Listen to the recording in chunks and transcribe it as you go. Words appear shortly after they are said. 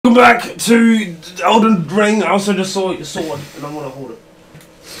Welcome back to Elden Ring. I also just saw your sword and I want to hold it.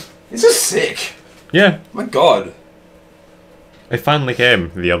 This is sick. Yeah. My god. It finally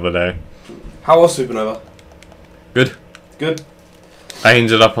came the other day. How was Supernova? Good. Good. I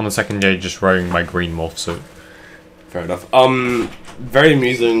ended up on the second day just wearing my green morph suit. Fair enough. Very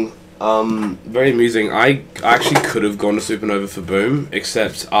amusing. Very amusing. I actually could have gone to Supernova for Boom,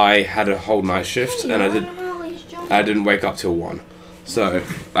 except I had a whole night shift and I didn't wake up till 1. So,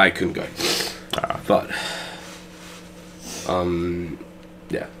 I couldn't go. But,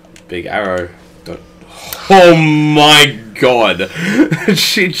 yeah. Big arrow. Don't. Oh my god!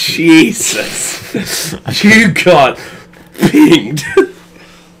 Jesus! You got pinged!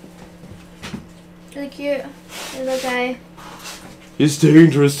 Really cute. It's okay. It's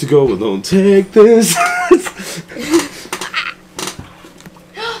dangerous to go alone. Take this!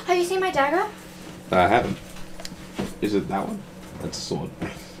 Have you seen my dagger? I haven't. Is it that one? That's a sword.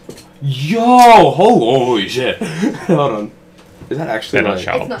 Yo! Holy shit! Hold on. Is that actually They're not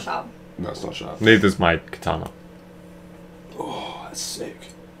sharp. It's not sharp. No, it's not sharp. Neither's my katana. Oh, that's sick.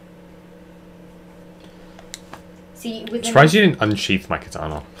 See, with Surprised you didn't unsheath my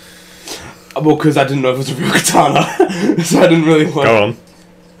katana. Well, because I didn't know if it was a real katana. So I didn't really want Go on.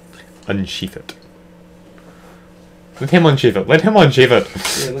 Unsheath it. Let him unsheath it. Let him unsheath it.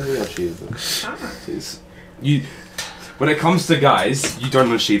 Yeah, let me unsheath it. Ah. Jeez. When it comes to guys, you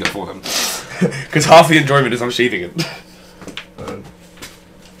don't unsheath it for them. Because half the enjoyment is unsheathing it.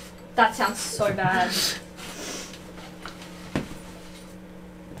 That sounds so bad.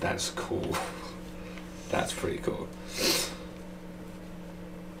 That's cool. That's pretty cool.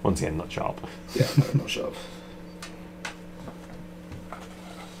 Once again, not sharp. Yeah, no, not sharp.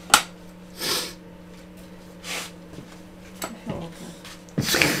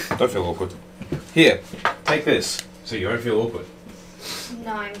 Don't feel awkward. Here, take this, so you don't feel awkward.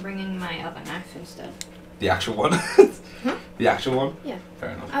 No, I'm bringing my other knife instead. The actual one? Huh? The actual one? Yeah.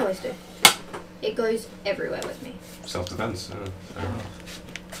 Fair enough. I always do. It goes everywhere with me. Self-defense. Fair enough.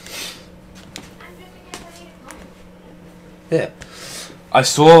 Yeah. I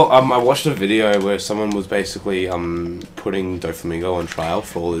saw, I watched a video where someone was basically, putting Doflamingo on trial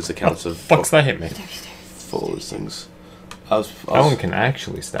for all his accounts of... Fuck's that hit me? For all his things. I No one can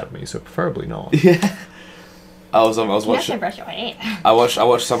actually stab me, so preferably not. Yeah. I was You watching... have to brush your hair. I watched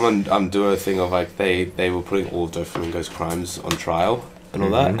someone do a thing of like they were putting all of Doflamingo's crimes on trial and all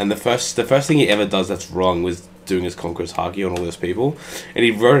that, and the first thing he ever does that's wrong was doing his Conqueror's Haki on all those people, and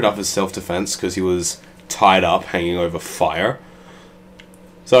he wrote it up as self-defense because he was tied up hanging over fire.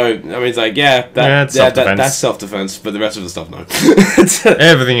 So I mean, it's like that's self-defense, but the rest of the stuff no.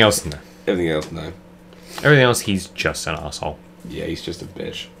 Everything else, no. Everything else no. Everything else, he's just an asshole. Yeah, he's just a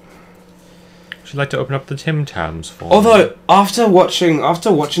bitch. Would you like to open up the Tim Tams for me? Although after watching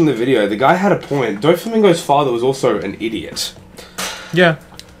the video, the guy had a point. Doflamingo's father was also an idiot. Yeah.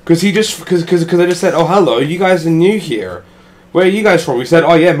 Because they just said, "Oh, hello, you guys are new here. Where are you guys from?" We said,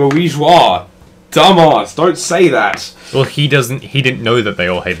 "Oh yeah, Marie-Joie." Dumbass, don't say that. Well, he didn't know that they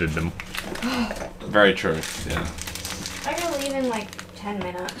all hated him. Very true. Yeah. I'm gonna leave in like 10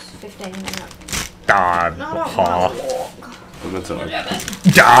 minutes, 15 minutes. God. No, I don't want to walk. I'm gonna tell you.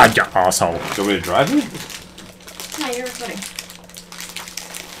 God, you asshole. Do you want me to drive you? No, you're recording.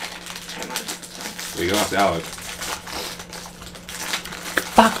 Come on. You're gonna have to Alec.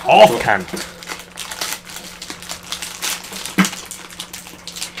 Fuck off, cunt.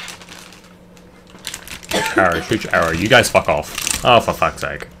 Arrow, shoot your arrow. You guys fuck off. Oh, for fuck's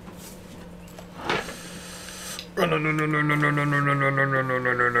sake. Stand underneath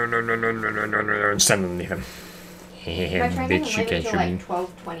him. My train Bitch, doesn't you leave can't until shoot me. like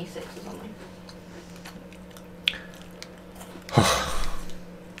 12:26 or something.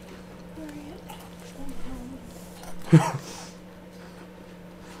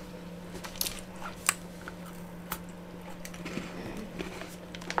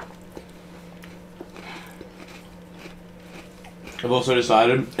 I've also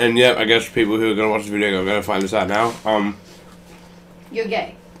decided, and yeah, I guess people who are gonna watch the video are gonna find this out now. You're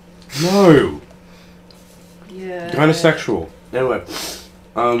gay. No, Yeah. kind of sexual. Anyway,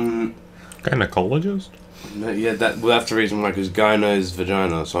 Gynecologist? yeah, that's the reason why. Because gyna is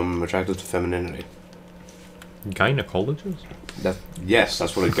vagina, so I'm attracted to femininity. Gynecologist? Yes,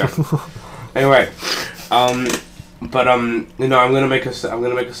 that's what it got. Anyway, but you know, I'm gonna make a solo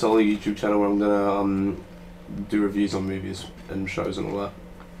YouTube channel where I'm gonna do reviews on movies and shows and all that.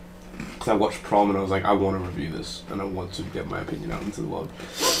 Because I watched Prom and I was like, I want to review this and I want to get my opinion out into the world.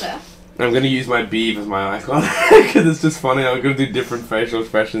 Okay. And I'm gonna use my beef as my icon because it's just funny. I'm gonna do different facial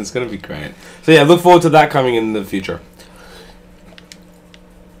expressions. It's gonna be great. So yeah, look forward to that coming in the future.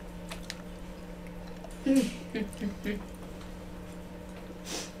 Oh,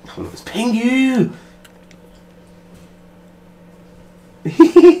 it's Pingu!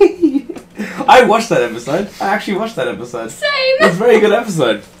 I watched that episode. I actually watched that episode. Same! It was a very good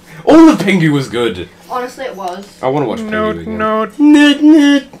episode. All of Pingu was good. Honestly, it was. I want to watch Pingu again.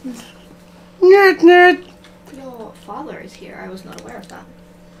 Nerd. Your father is here. I was not aware of that.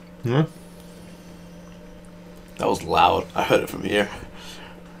 Huh? That was loud. I heard it from here.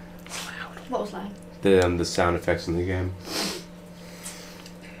 What was that? The sound effects in the game.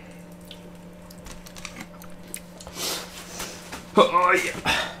 Oh yeah.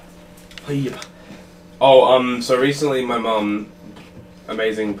 Oh yeah. Oh so recently my mum,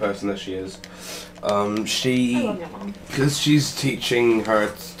 amazing person that she is, I she, love your mom. because she's teaching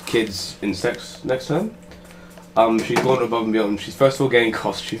her kids insects next term. She's gone above and beyond. She's first of all getting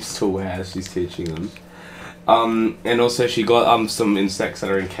costumes to wear as she's teaching them. And also she got some insects that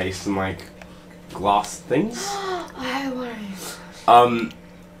are encased in like glass things. I want.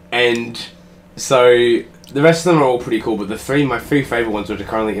 And so the rest of them are all pretty cool, but my three favorite ones, which are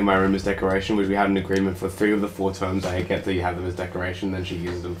currently in my room as decoration, which we had an agreement for 3 of the 4 terms I get to have them as decoration, then she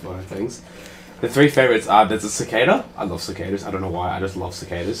uses them for things. The 3 favorites are, there's a cicada. I love cicadas. I don't know why, I just love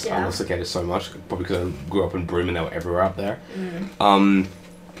cicadas. Yeah. I love cicadas so much, probably because I grew up in Broome and they were everywhere up there. What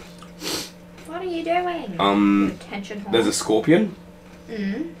are you doing? Attention There's a scorpion.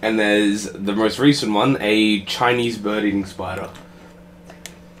 And there's the most recent one, a Chinese bird-eating spider.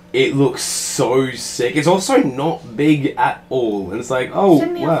 It looks so sick. It's also not big at all, and it's like, oh,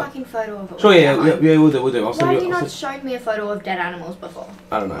 Send me wow. a fucking photo of it. Sure, yeah, we'll do. I'll send Why you. have you not shown me a photo of dead animals before?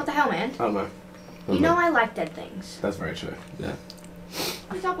 I don't know. What the hell, man? I don't know. You know I like dead things. That's very true. Yeah,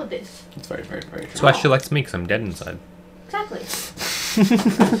 What's up with this? it's very, very, very true. That's why she likes me, because I'm dead inside. Exactly.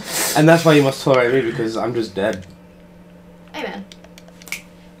 And that's why you must tolerate me, because I'm just dead. Amen.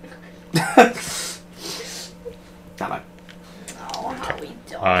 Hello. Oh, how we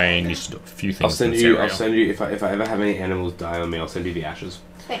doing? I need to do a few things. I'll send in you. cereal. I'll send you if I ever have any animals die on me. I'll send you the ashes.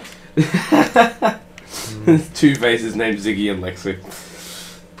 Thanks. 2 faces named Ziggy and Lexi.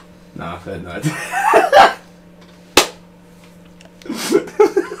 Nah, fair night.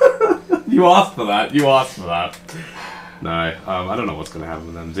 You asked for that. You asked for that. No, I don't know what's gonna happen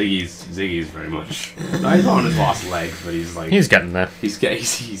with them. Ziggy's very much. No, he's on his last legs, but he's like. He's getting there. He's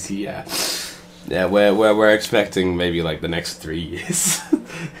yeah. Yeah, we're expecting maybe like the next 3 years.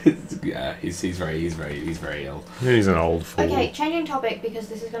 Yeah, he's very ill. He's an old fool. Okay, changing topic because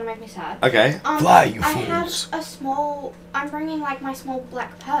this is gonna make me sad. Okay. Fly, you I fools. have a small. I'm bringing like my small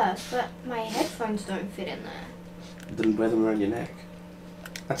black purse, but my headphones don't fit in there. Then wear them around your neck.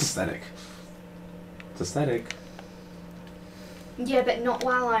 That's aesthetic. It's aesthetic. Yeah, but not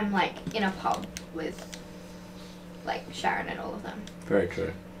while I'm like in a pub with like Sharon and all of them. Very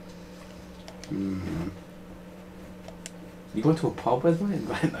true. Mm-hmm. You going to a pub with me?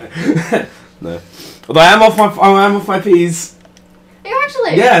 No. No. Although I am off my P's. Are you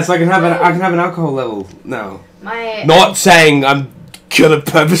actually? Yeah, so I can have an alcohol level now. My Not saying I'm gonna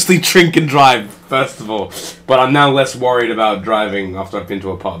purposely drink and drive, first of all, but I'm now less worried about driving after I've been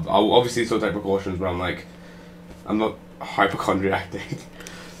to a pub. I'll obviously still take precautions, but I'm not hypochondriactic.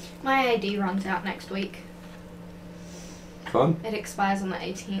 My ID runs out next week. Fun. It expires on the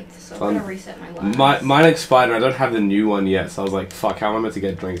 18th, so Fun. I'm gonna reset my life. Mine expired and I don't have the new one yet, so I was like, fuck, how am I meant to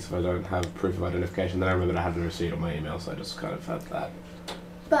get drinks if I don't have proof of identification? Then I remembered I had the receipt on my email, so I just kind of had that.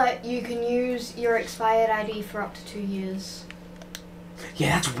 But you can use your expired ID for up to 2 years.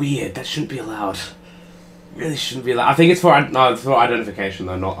 Yeah, that's weird. That shouldn't be allowed. Really shouldn't be allowed. I think it's for identification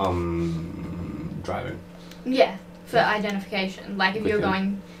though, not driving. Yeah, for identification. Like if you're Okay.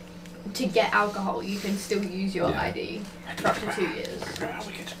 going to get alcohol, you can still use your Yeah. ID for up to 2 years.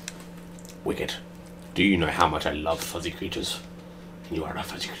 Wicked. Wicked. Do you know how much I love fuzzy creatures? You are a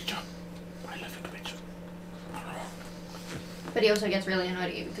fuzzy creature. I love it, bitch. But he also gets really annoyed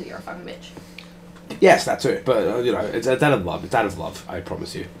at you because you're a fucking bitch. Yes, that too. But you know, it's out of love. It's out of love. I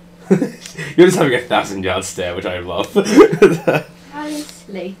promise you. You're just having a 1,000-yard stare, which I love. I'm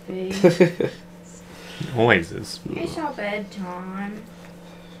sleepy. Always is. It's our bedtime.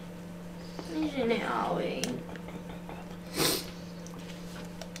 Isn't it, Ollie?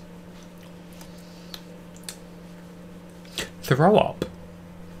 Throw up.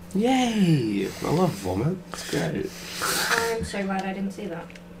 Yay! I love vomit. It's great. I'm so glad I didn't see that.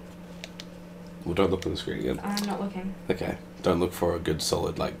 Well, don't look on the screen again. I'm not looking. Okay. Don't look for a good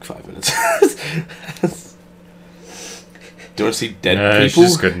solid, 5 minutes. Do you want to see dead It's people?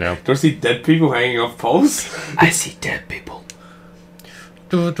 just good now. Do you want to see dead people hanging off poles? I see dead people.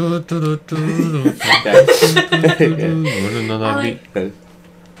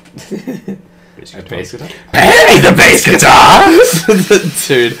 bass A guitar. bass guitar? Perry the bass guitar!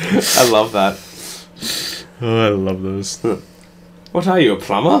 Dude, I love that. Oh, I love those. What are you, a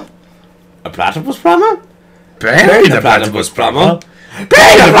plumber? A platypus plumber? Perry the platypus plumber.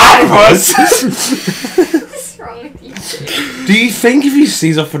 Perry the platypus! What's wrong with you? Do you think if he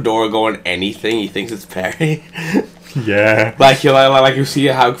sees a fedora going anything, he thinks it's Perry? Yeah. Like you see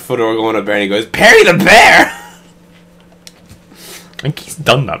how fedora going a bear and he goes, Perry the bear! I think he's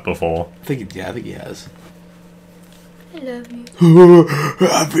done that before. I think he has. I love you.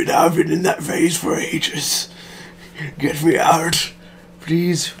 I've been in that phase for ages. Get me out.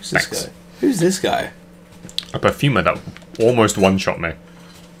 Please. Who's this Thanks. guy? Who's this guy? A perfumer that almost one-shot me.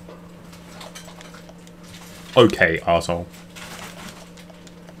 Okay, arsehole.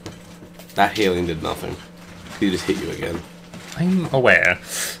 That healing did nothing. He just hit you again. I'm aware.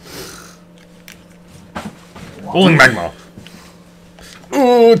 Falling magma.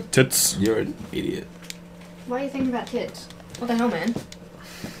 Oh, tits. You're an idiot. Why are you thinking about tits? What the hell, man?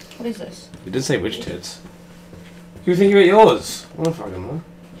 What is this? You didn't say which tits. You were thinking about yours. I don't fucking know.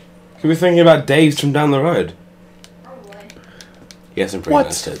 You were thinking about Dave's from down the road. Probably. He has some pretty What?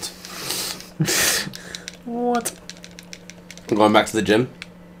 nice tits. What? I'm going back to the gym.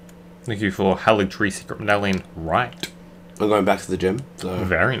 Thank you for Hallowed Tree Secret Medallion. Right. I'm going back to the gym. So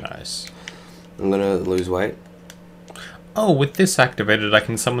Very nice. I'm gonna lose weight. Oh, with this activated, I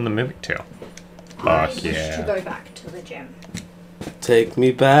can summon the Mimic Tail. I Fuck used to yeah. go back to the gym. Take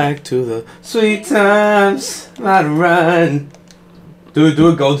me back to the sweet times. I'd run. Do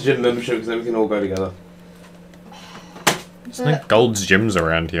a Gold's Gym membership because then we can all go together. There's no Gold's gyms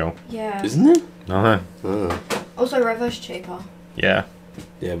around here. Yeah. Isn't it? No. Oh. Also, Revo's cheaper. Yeah.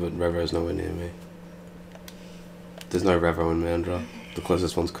 Yeah, but Revo's nowhere near me. There's no Revo in Mandra. The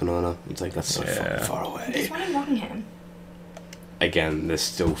closest one's Kanana. It's like, that's so Yeah. fucking far away. There's one in Rockingham. Again, there's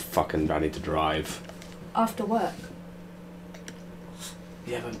still fucking I need to drive. After work.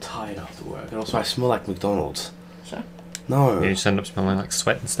 Yeah, but I'm tired after work. And also I smell like McDonald's. So? No. You just end up smelling like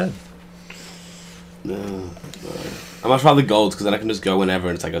sweat instead. No. I much rather Gold's because then I can just go whenever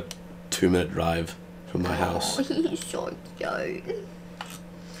and it's like a 2-minute drive from my house. Oh, he's so cute.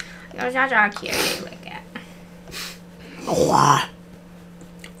 You're such a cutie, look at.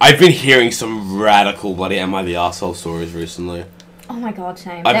 I've been hearing some radical bloody Am I the Arsehole stories recently. Oh my god,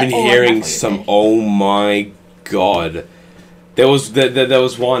 same. I've They're been all hearing on some. Netflix. Oh my god! There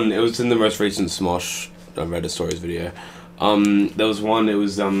was one. It was in the most recent Smosh Reddit stories video. There was one. It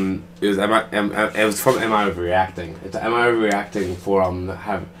was from Am I Overreacting? It's Am I Overreacting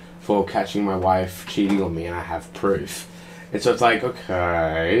for catching my wife cheating on me and I have proof. And so it's like,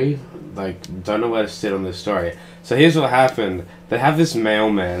 okay, like don't know where to sit on this story. So here's what happened. They have this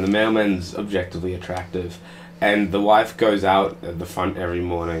mailman. The mailman's objectively attractive. And the wife goes out at the front every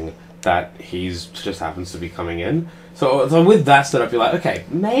morning that he's just happens to be coming in. So with that set up, you're like, okay,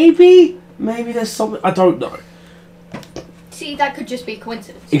 maybe there's something, I don't know. See, that could just be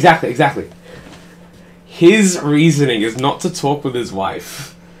coincidence. Exactly. His reasoning is not to talk with his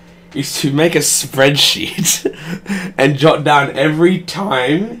wife. Is to make a spreadsheet and jot down every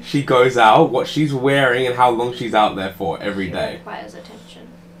time she goes out, what she's wearing and how long she's out there for every She day. requires attention.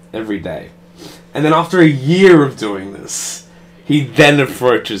 Every day. And then after a year of doing this, he then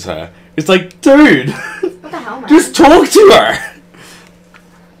approaches her. It's like, dude, What the hell, man? just talk to her!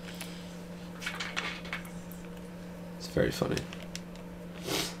 It's very funny.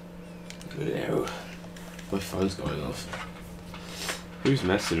 No. My phone's going off. Who's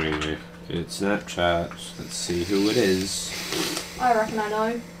messaging me? It's Snapchat. Let's see who it is. I reckon I know.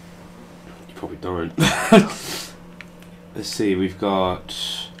 You probably don't. Let's see, we've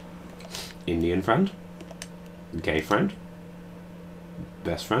got Indian friend, gay friend,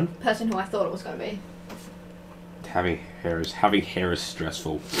 best friend. Person who I thought it was going to be. Having hair is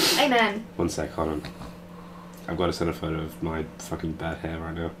stressful. Hey, man. One sec, hold on. I've got to send a photo of my fucking bad hair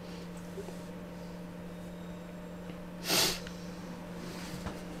right now.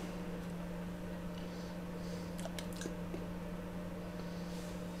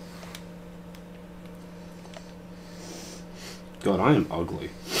 God, I am ugly.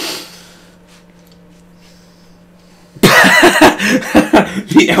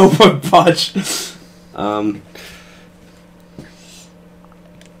 The elbow punch.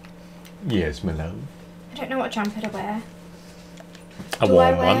 Yes, my love. I don't know what jumper to wear. A Do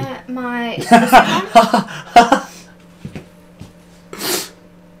I warm wear one. my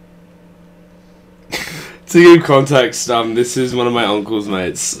To give context, this is one of my uncle's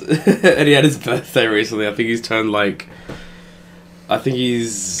mates, and he had his birthday recently. I think he's turned like, like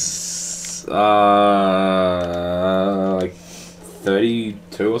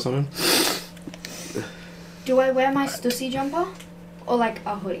 32 or something. Do I wear my Stussy jumper? Or like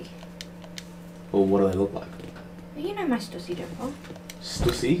a hoodie? Well, what do they look like? You know my Stussy jumper.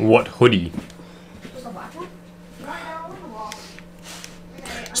 Stussy? What hoodie? Just a black one?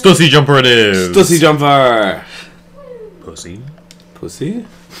 Stussy jumper it is! Stussy jumper! Pussy. Pussy?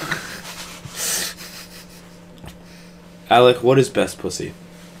 Alec, what is best pussy?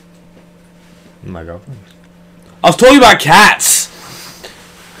 My girlfriend. I was talking about cats!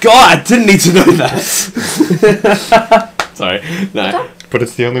 God, I didn't need to know that! Sorry, no. But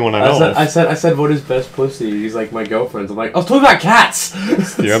it's the only one I know of. I said, what is best pussy? He's like, my girlfriend's. I'm like, I was talking about cats!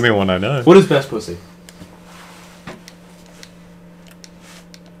 It's the only one I know. What is best pussy?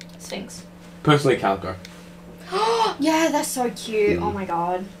 Stinks. Personally, calico. Yeah, that's so cute. Oh my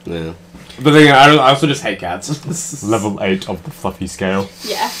god. Yeah. But then I also just hate cats. Level 8 of the fluffy scale.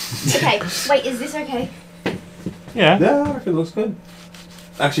 Yeah. Okay, wait, is this okay? Yeah. Yeah, I reckon it looks good.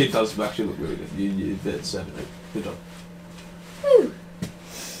 Actually, it does actually look really good. It's good job. Woo.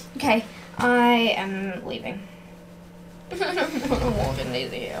 Okay, I am leaving. I'm walking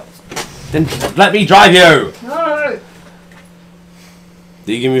these hills. Then let me drive you! No!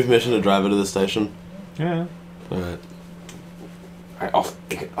 Do you give me permission to drive her to the station? Yeah. Alright. Alright, off.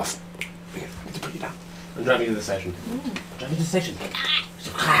 Take it off. I need to put you down. I'm driving you to the station. Driving to the station. Fine,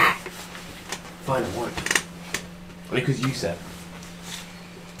 I won't. Only because you said.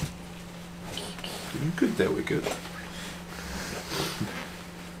 You good there, we're good.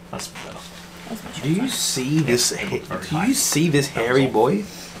 That's better. Do you see this? Do you see this hairy boy?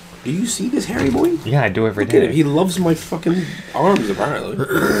 Do you see this hairy boy? Yeah, I do every Look at day. him. He loves my fucking arms, apparently.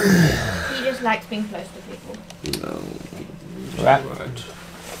 He just likes being close to people. No. Right.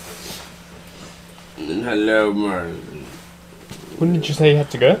 Hello, Martin. When did you say you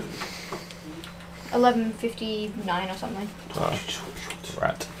had to go? 11:59 or something. Oh,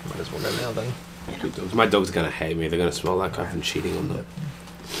 right. Might as well go now then. Good dogs. My dog's gonna hate me. They're gonna smell like I've been cheating on them.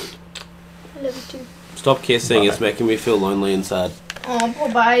 I love you too. Stop kissing. It's making me feel lonely and sad. Oh, poor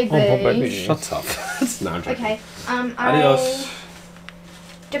baby. Oh, poor baby. Shut up. No, I'm joking. Okay. Adios.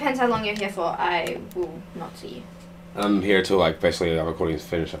 Depends how long you're here for. I will not see you. I'm here till like basically our recording's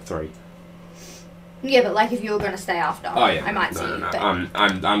finished at 3. Yeah, but like if you were gonna stay after, Oh yeah. I might see you. But... I'm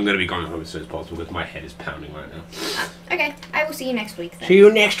gonna be going home as soon as possible because my head is pounding right now. Okay, I will see you next week then. See you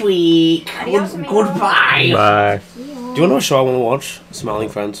next week. Adios, amigo. Goodbye. Bye. See ya. Do you want to know a show I want to watch? Smiling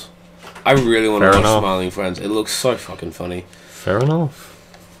Friends. I really want to Fair watch enough. Smiling Friends. It looks so fucking funny. Fair enough.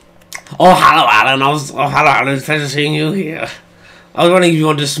 Oh, hello, Alan. Hello, Alan. It's pleasure seeing you here. I was wondering if you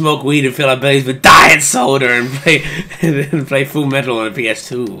wanted to smoke weed and fill our bellies with diet soda and play Full Metal on a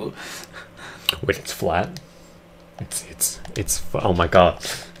PS2. Wait, it's flat? It's oh my god.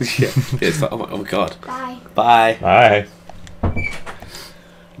 Yeah. It's like, oh my god. Bye. Bye. Bye.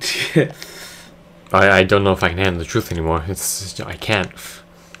 I don't know if I can handle the truth anymore. It's I can't.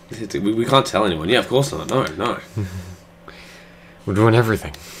 We can't tell anyone. Yeah, of course not. No. We're doing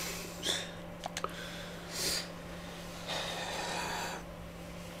everything.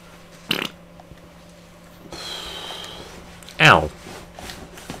 Ow.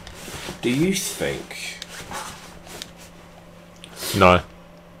 Do you think... No.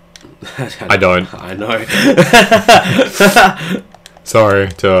 I don't. I know. Sorry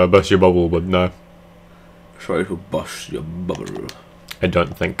to burst your bubble, but no. Sorry to bust your bubble. I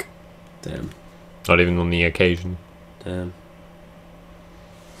don't think. Damn. Not even on the occasion. Damn.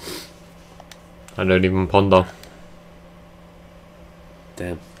 I don't even ponder.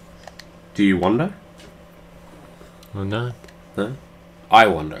 Damn. Do you wonder? Oh no. No? I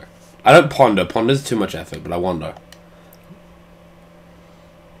wonder. I don't ponder. Ponder's too much effort, but I wonder.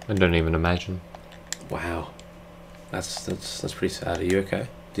 I don't even imagine. Wow. That's pretty sad. Are you okay?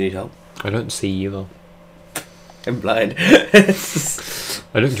 Do you need help? I don't see either. I'm blind.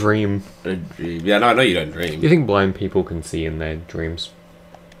 I don't dream. I don't dream. Yeah, no, I know you don't dream. You think blind people can see in their dreams?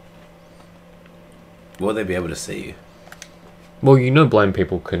 Will they be able to see you? Well, you know blind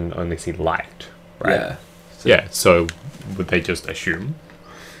people can only see light, right? Yeah. Yeah, so would they just assume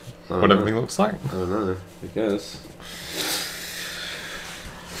what everything looks like? I don't know. I guess.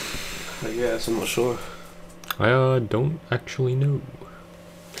 I'm not sure. I don't actually know.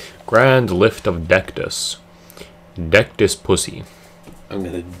 Grand lift of Dectus. Dectus pussy. I'm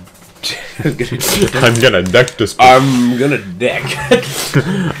gonna I'm gonna deck this pussy. I'm gonna deck.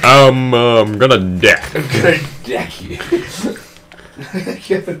 I'm gonna deck. I'm gonna deck you. I'm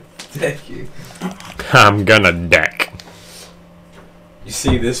gonna deck you. I'm gonna deck. You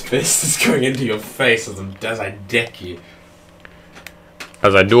see this fist is going into your face as I deck you.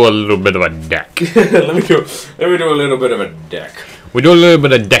 As I do a little bit of a deck. let me do a little bit of a deck. We do a little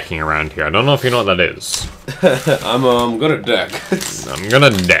bit of decking around here. I don't know if you know what that is. I'm good at deck. I'm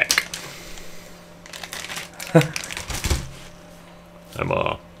gonna deck.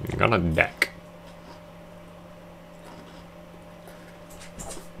 I'm gonna deck.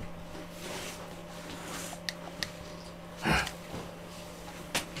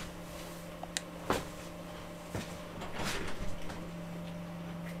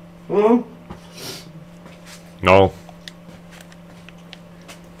 No.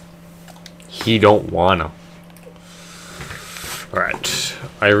 He don't wanna. Alright.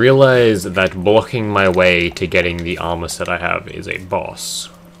 I realize that blocking my way to getting the armor set I have is a boss.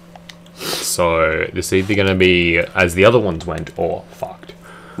 So, this is either gonna be as the other ones went, or fucked.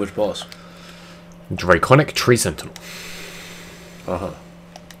 Which boss? Draconic Tree Sentinel. Uh-huh.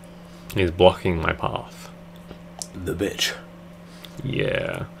 He's blocking my path. The bitch.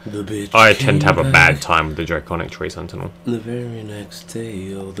 Yeah. The bitch. I tend to have a came bad back. time with the Draconic Tree Sentinel. The very next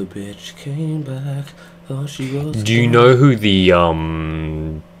day, oh, the bitch came back. Thought she was. Do you know who the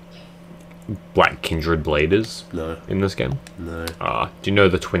Black Kindred Blade is No. in this game? No. Do you know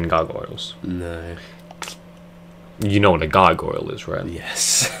the twin gargoyles? No. You know what a gargoyle is, right?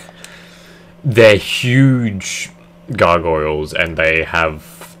 Yes. They're huge gargoyles, and they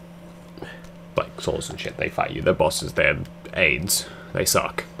have like swords and shit. They fight you. They're bosses. They're aids. They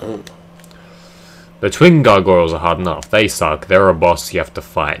suck. Oh. The twin gargoyles are hard enough. They suck. They're a boss you have to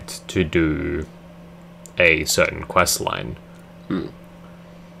fight to do a certain quest line.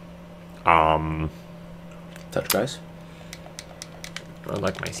 Touch, guys. I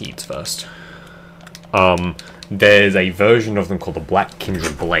like my seeds first. There's a version of them called the Black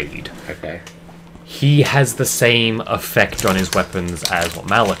Kindred Blade. Okay. He has the same effect on his weapons as what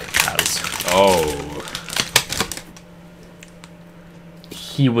Malik has. Oh.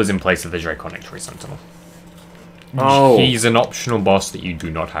 He was in place of the Draconic Tree Sentinel. Oh. He's an optional boss that you do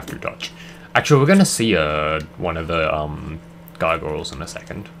not have to touch. Actually, we're going to see one of the gargoyles in a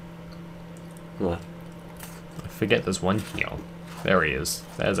second. What? I forget there's one here. There he is.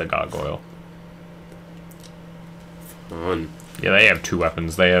 There's a gargoyle. On. Yeah, they have two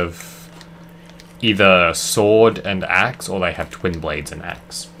weapons. They have either sword and axe, or they have twin blades and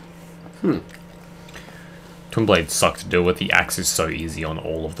axe. Twin blades suck to deal with. The axe is so easy on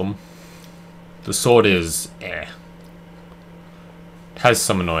all of them. The sword is eh. It has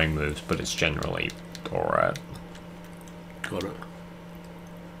some annoying moves, but it's generally alright. Got it.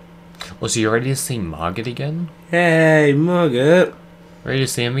 Well, so you ready to see Margit again? Hey, Margaret. Ready to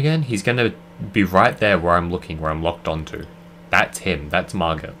see him again? He's gonna be right there where I'm looking, where I'm locked onto. That's him. That's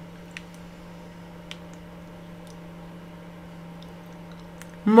Margit.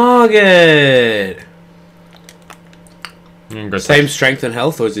 Margaret. Go Same strength and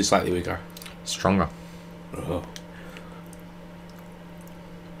health, or is he slightly weaker? stronger. Oh.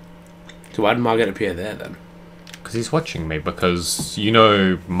 So why did Margaret appear there then? Because he's watching me, because, you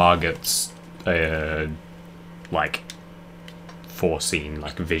know, Margit's, like, foreseen,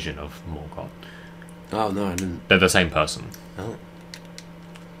 like, vision of Morgoth. Oh, no, I didn't. They're the same person. Oh.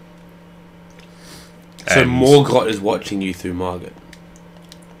 So And- Morgoth is watching you through Margaret.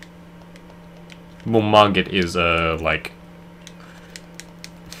 Well, Margit is, like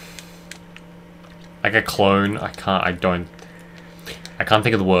a clone. I can't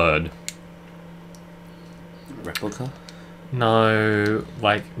think of the word. Replica? No,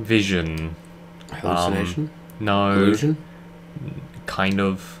 like, vision. Hallucination? No. Illusion? Kind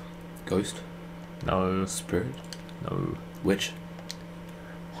of. Ghost? No. Spirit? No. Witch?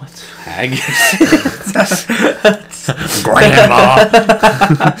 What? Hag? Grandma!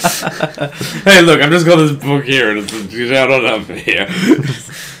 Hey, look, I've just got this book here, and it's out on up here.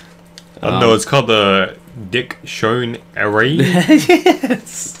 No, it's called the Dick Shown Array.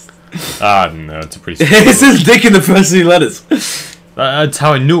 Yes. No, it's a pretty It says dick in the first three letters. That's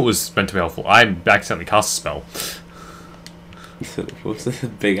how I knew it was meant to be helpful. I accidentally cast a spell. What's the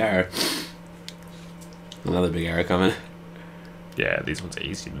big arrow? Another big arrow coming. Yeah, these ones are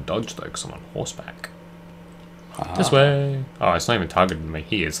easy to dodge though, because I'm on horseback. Ah. This way. Oh, it's not even targeting me.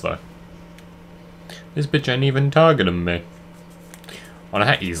 He is though. This bitch ain't even targeting me. I wonder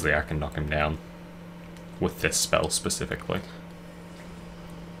how easily I can knock him down. With this spell specifically.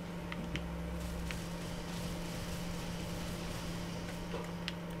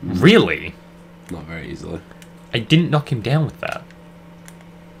 Really? Not very easily. I didn't knock him down with that.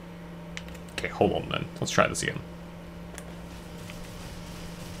 Okay, hold on then. Let's try this again.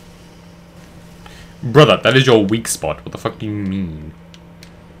 Brother, that is your weak spot. What the fuck do you mean?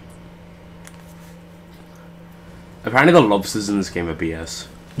 Apparently the lobsters in this game are BS.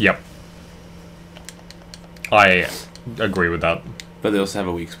 Yep. I agree with that. But they also have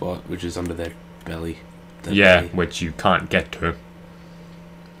a weak spot, which is under their belly. Yeah, belly. which you can't get to.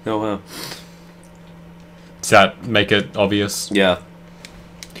 Oh, wow. Does that make it obvious? Yeah.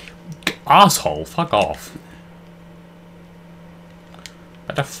 Asshole, fuck off.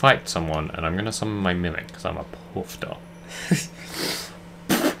 Better fight someone, and I'm gonna summon my mimic, because I'm a poofter.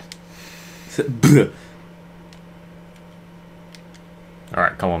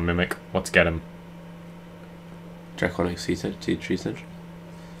 Alright, come on, mimic. Let's get him. Draconic tree century.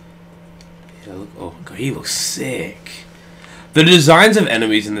 Yeah, look. Oh, God, he looks sick. The designs of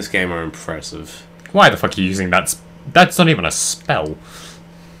enemies in this game are impressive. Why the fuck are you using that? That's not even a spell.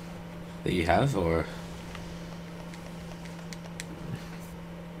 That you have, or...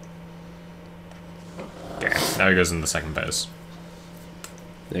 Yeah, now he goes in the second phase.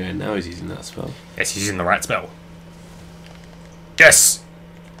 There, now he's using that spell. Yes, he's using the right spell. Yes!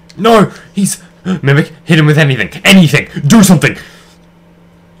 No! He's... Mimic, hit him with anything. Anything! Do something!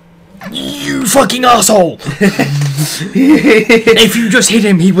 You fucking asshole! If you just hit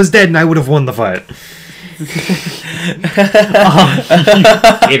him, he was dead and I would have won the fight. Oh, you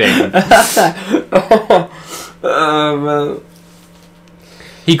kidding. Man.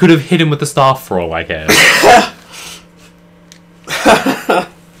 He could have hit him with the staff for all I care.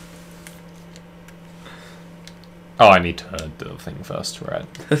 Oh, I need to do the thing first, right?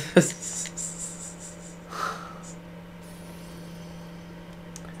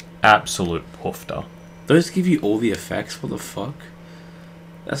 Absolute poofter. Those give you all the effects? What the fuck?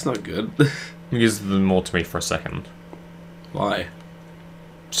 That's not good. Use them more to me for a second. Why?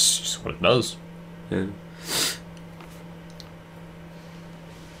 It's just what it does. Yeah.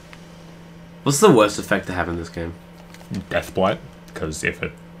 What's the worst effect to have in this game? Death Blight, because if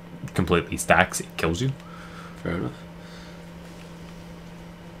it completely stacks, it kills you. Fair enough.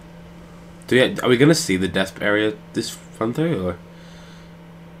 Are we gonna see the death area this run through, or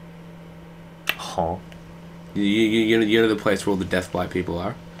Huh. you know the place where all the death blight people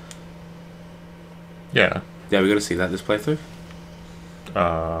are? Yeah. Yeah, we're gonna see that this playthrough.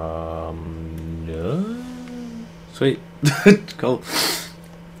 No. Sweet. Cool.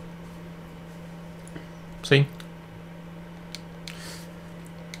 See?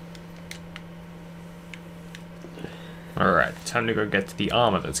 Alright, time to go get the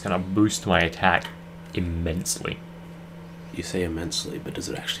armor that's gonna boost my attack immensely. You say immensely, but does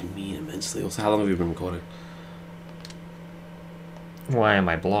it actually mean immensely? Also, how long have you been recording? Why am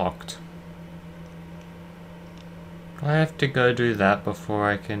I blocked? Do I have to go do that before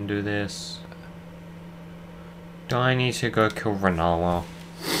I can do this? Do I need to go kill Renala?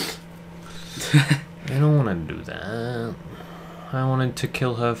 I don't want to do that. I wanted to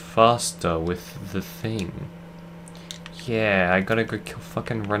kill her faster with the thing. Yeah, I gotta go kill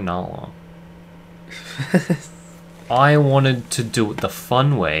fucking Renala. I wanted to do it the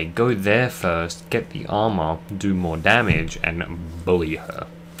fun way. Go there first, get the armor, do more damage, and bully her.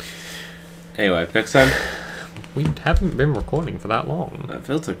 Anyway, next time. We haven't been recording for that long. It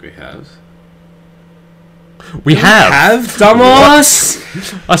feels like we have. We have, dumbass!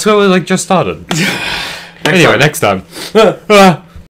 I swear we like just started. Anyway, next time.